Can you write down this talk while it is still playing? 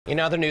In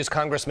other news,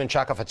 Congressman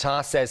Chaka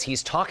Fattah says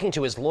he's talking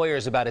to his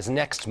lawyers about his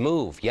next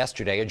move.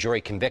 Yesterday, a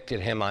jury convicted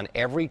him on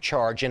every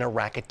charge in a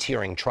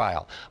racketeering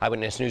trial.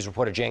 Eyewitness News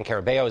reporter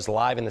Carabeo is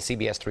live in the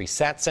CBS3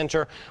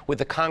 SatCenter with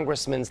the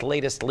congressman's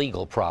latest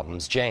legal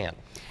problems. Jan.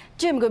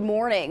 Jim, good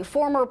morning.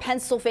 Former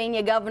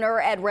Pennsylvania Governor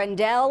Ed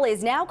Rendell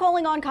is now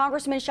calling on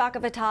Congressman Chaka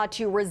Fattah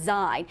to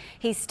resign.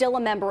 He's still a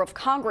member of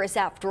Congress,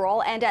 after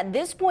all, and at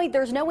this point,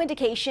 there's no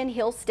indication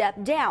he'll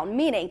step down,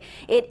 meaning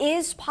it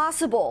is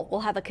possible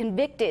we'll have a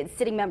convicted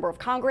sitting member of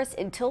Congress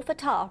until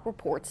Fattah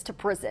reports to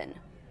prison.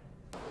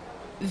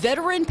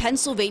 Veteran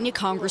Pennsylvania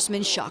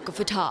Congressman Chaka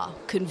Fattah,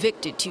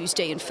 convicted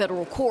Tuesday in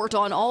federal court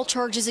on all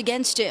charges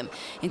against him,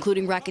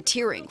 including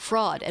racketeering,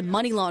 fraud, and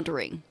money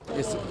laundering.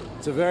 It's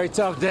a very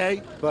tough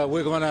day, but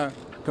we're going to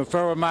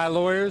confer with my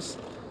lawyers.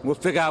 We'll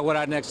figure out what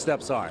our next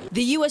steps are.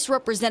 The U.S.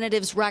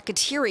 Representative's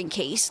racketeering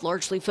case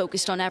largely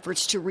focused on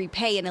efforts to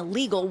repay an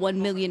illegal $1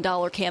 million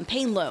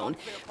campaign loan.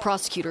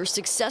 Prosecutors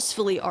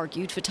successfully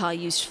argued Fattah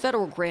used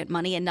federal grant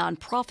money and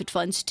nonprofit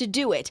funds to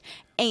do it,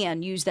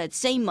 and used that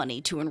same money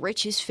to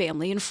enrich his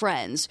family and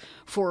friends.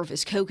 4 of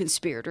his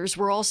co-conspirators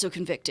were also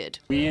convicted.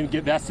 We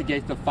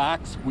investigate the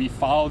facts, we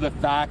follow the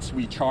facts,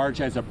 we charge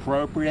as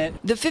appropriate.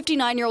 The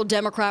 59-year-old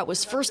Democrat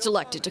was first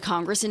elected to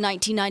Congress in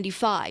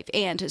 1995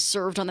 and has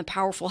served on the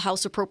powerful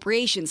House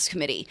Appropriations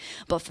Committee.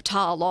 But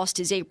Fattah lost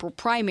his April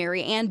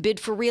primary and bid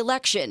for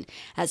re-election.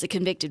 As a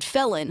convicted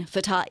felon,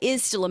 Fattah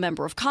is still a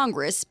member of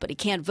Congress, but he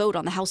can't vote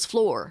on the House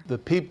floor. The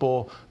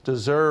people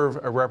deserve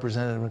a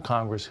representative in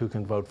Congress who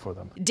can vote for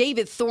them.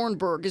 David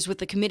Thornburg is with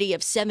the Committee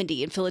of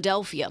 70 in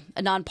Philadelphia,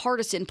 a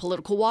nonpartisan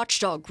political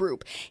watchdog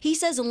group. He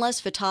says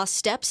unless Fattah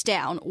steps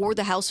down or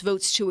the House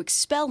votes to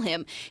expel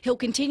him, he'll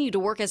continue to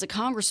work as a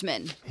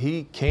congressman.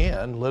 He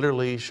can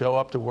literally show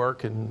up to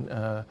work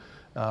and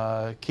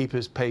keep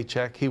his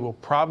paycheck. He will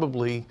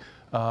probably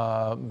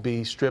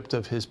be stripped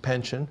of his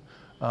pension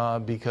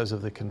because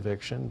of the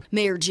conviction.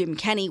 Mayor Jim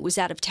Kenney was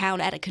out of town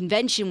at a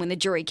convention when the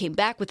jury came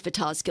back with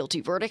Fattah's guilty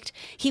verdict.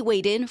 He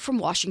weighed in from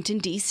Washington,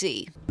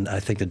 D.C. I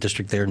think the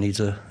district there needs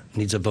a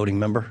voting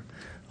member,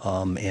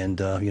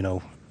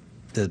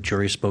 the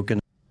jury's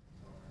spoken.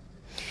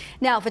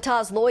 Now,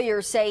 Fattah's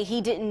lawyers say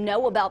he didn't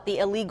know about the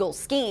illegal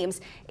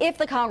schemes. If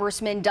the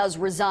congressman does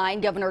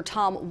resign, Governor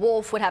Tom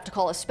Wolf would have to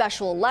call a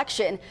special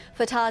election.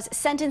 Fattah's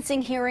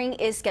sentencing hearing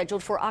is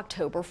scheduled for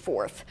October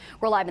 4th.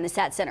 We're live in the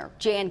SatCenter.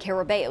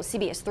 Carabeo,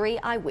 CBS3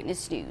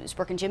 Eyewitness News.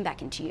 Brooke and Jim,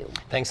 back into you.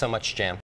 Thanks so much, Jan.